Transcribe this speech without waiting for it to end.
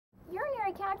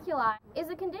Urinary calculi is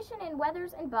a condition in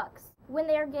wethers and bucks when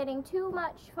they are getting too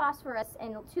much phosphorus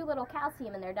and too little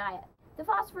calcium in their diet. The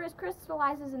phosphorus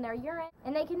crystallizes in their urine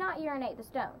and they cannot urinate the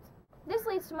stones. This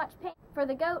leads to much pain for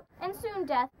the goat and soon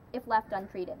death if left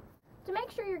untreated. To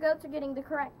make sure your goats are getting the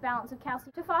correct balance of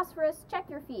calcium to phosphorus, check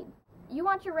your feed. You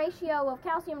want your ratio of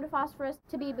calcium to phosphorus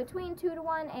to be between 2 to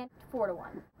 1 and 4 to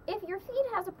 1. If your feed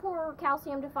has a poor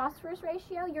calcium to phosphorus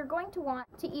ratio, you're going to want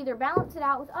to either balance it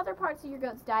out with other parts of your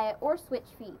goat's diet or switch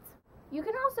feeds. You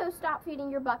can also stop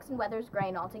feeding your bucks and wethers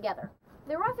grain altogether.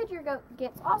 The roughage your goat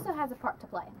gets also has a part to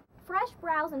play. Fresh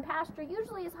browse and pasture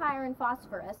usually is higher in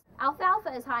phosphorus.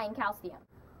 Alfalfa is high in calcium.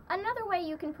 Another way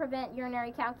you can prevent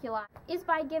urinary calculi is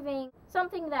by giving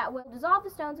something that will dissolve the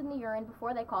stones in the urine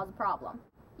before they cause a problem.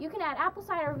 You can add apple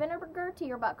cider vinegar to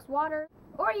your buck's water,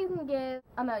 or you can give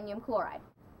ammonium chloride.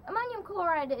 Ammonium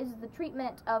chloride is the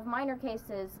treatment of minor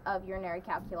cases of urinary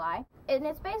calculi, and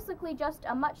it's basically just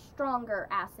a much stronger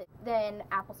acid than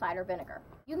apple cider vinegar.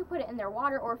 You can put it in their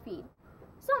water or feed.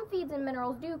 Some feeds and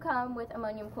minerals do come with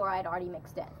ammonium chloride already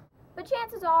mixed in. But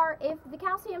chances are, if the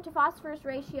calcium to phosphorus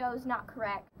ratio is not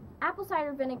correct, apple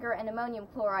cider vinegar and ammonium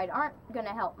chloride aren't going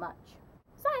to help much.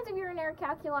 Signs of urinary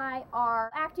calculi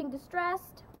are acting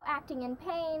distressed, acting in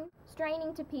pain,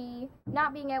 straining to pee,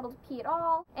 not being able to pee at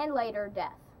all, and later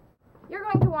death. You're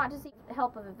going to want to seek the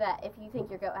help of a vet if you think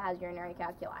your goat has urinary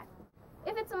calculi.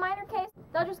 If it's a minor case,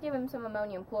 they'll just give him some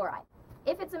ammonium chloride.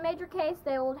 If it's a major case,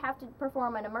 they will have to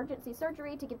perform an emergency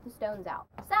surgery to get the stones out.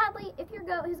 Sadly, if your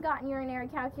goat has gotten urinary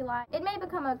calculi, it may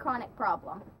become a chronic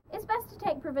problem. It's best to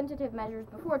take preventative measures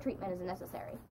before treatment is necessary.